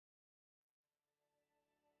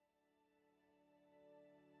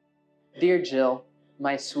Dear Jill,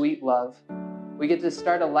 my sweet love, we get to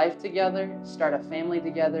start a life together, start a family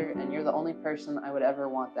together, and you're the only person I would ever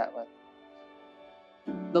want that with.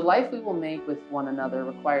 The life we will make with one another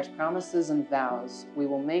requires promises and vows we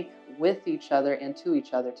will make with each other and to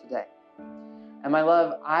each other today. And my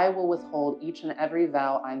love, I will withhold each and every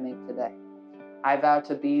vow I make today. I vow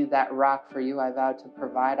to be that rock for you. I vow to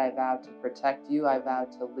provide. I vow to protect you. I vow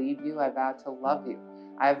to lead you. I vow to love you.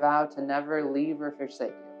 I vow to never leave or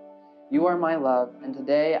forsake you. You are my love, and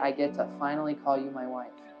today I get to finally call you my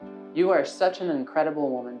wife. You are such an incredible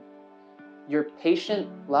woman. You're patient,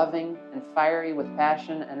 loving, and fiery with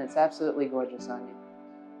passion, and it's absolutely gorgeous on you.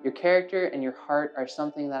 Your character and your heart are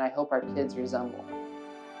something that I hope our kids resemble.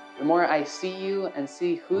 The more I see you and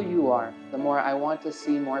see who you are, the more I want to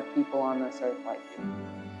see more people on this earth like you,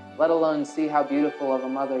 let alone see how beautiful of a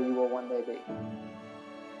mother you will one day be.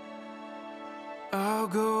 I'll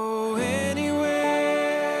go anywhere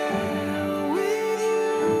with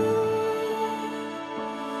you,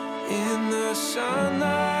 in the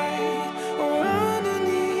sunlight or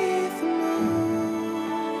underneath the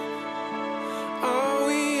moon. All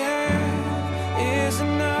we have is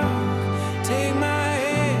enough. Take my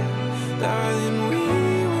hand, darling, we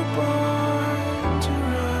were born to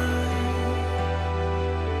run.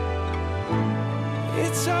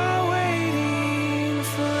 It's all waiting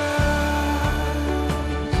for us.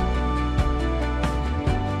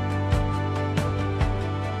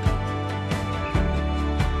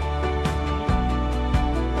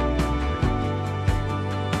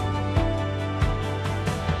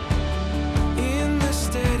 In the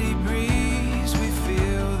steady breeze, we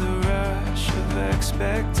feel the rush of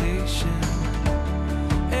expectation.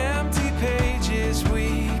 Empty pages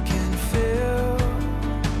we can fill.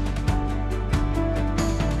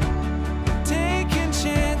 Taking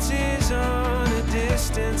chances on a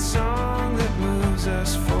distant song that moves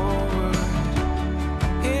us forward.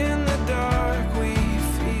 In the dark, we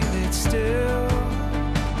feel it still.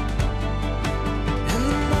 And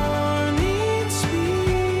the morning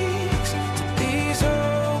speaks to these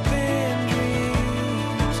open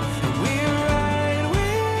dreams. And we're right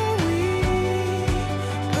where we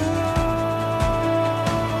belong.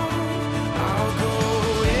 I'll go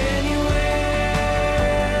anywhere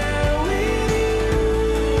with you,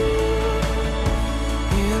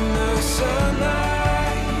 in the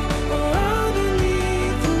sunlight or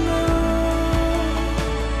underneath the moon.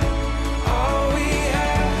 All we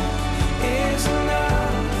have is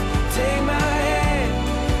enough. Take my hand,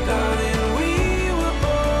 darling, we were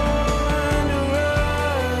born to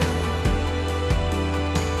run.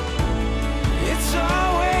 It's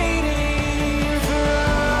all waiting for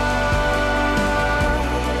us.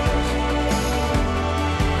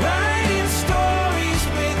 Writing stories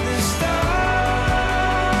with the stars.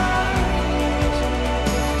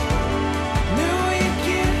 Knew we'd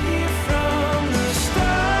get here from the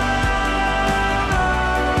start.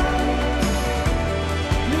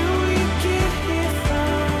 Knew we'd get here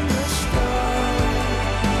from the start.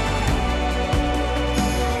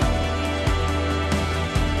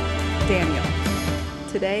 Daniel,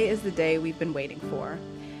 today is the day we've been waiting for.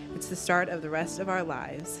 It's the start of the rest of our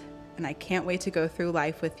lives, and I can't wait to go through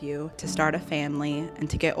life with you, to start a family, and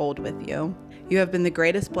to get old with you. You have been the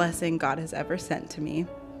greatest blessing God has ever sent to me,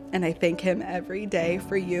 and I thank Him every day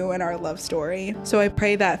for you and our love story. So I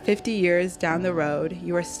pray that 50 years down the road,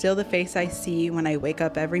 you are still the face I see when I wake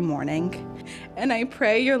up every morning. And I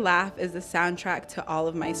pray your laugh is the soundtrack to all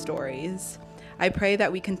of my stories. I pray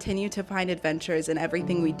that we continue to find adventures in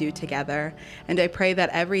everything we do together, and I pray that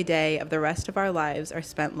every day of the rest of our lives are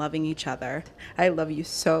spent loving each other. I love you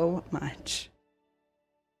so much.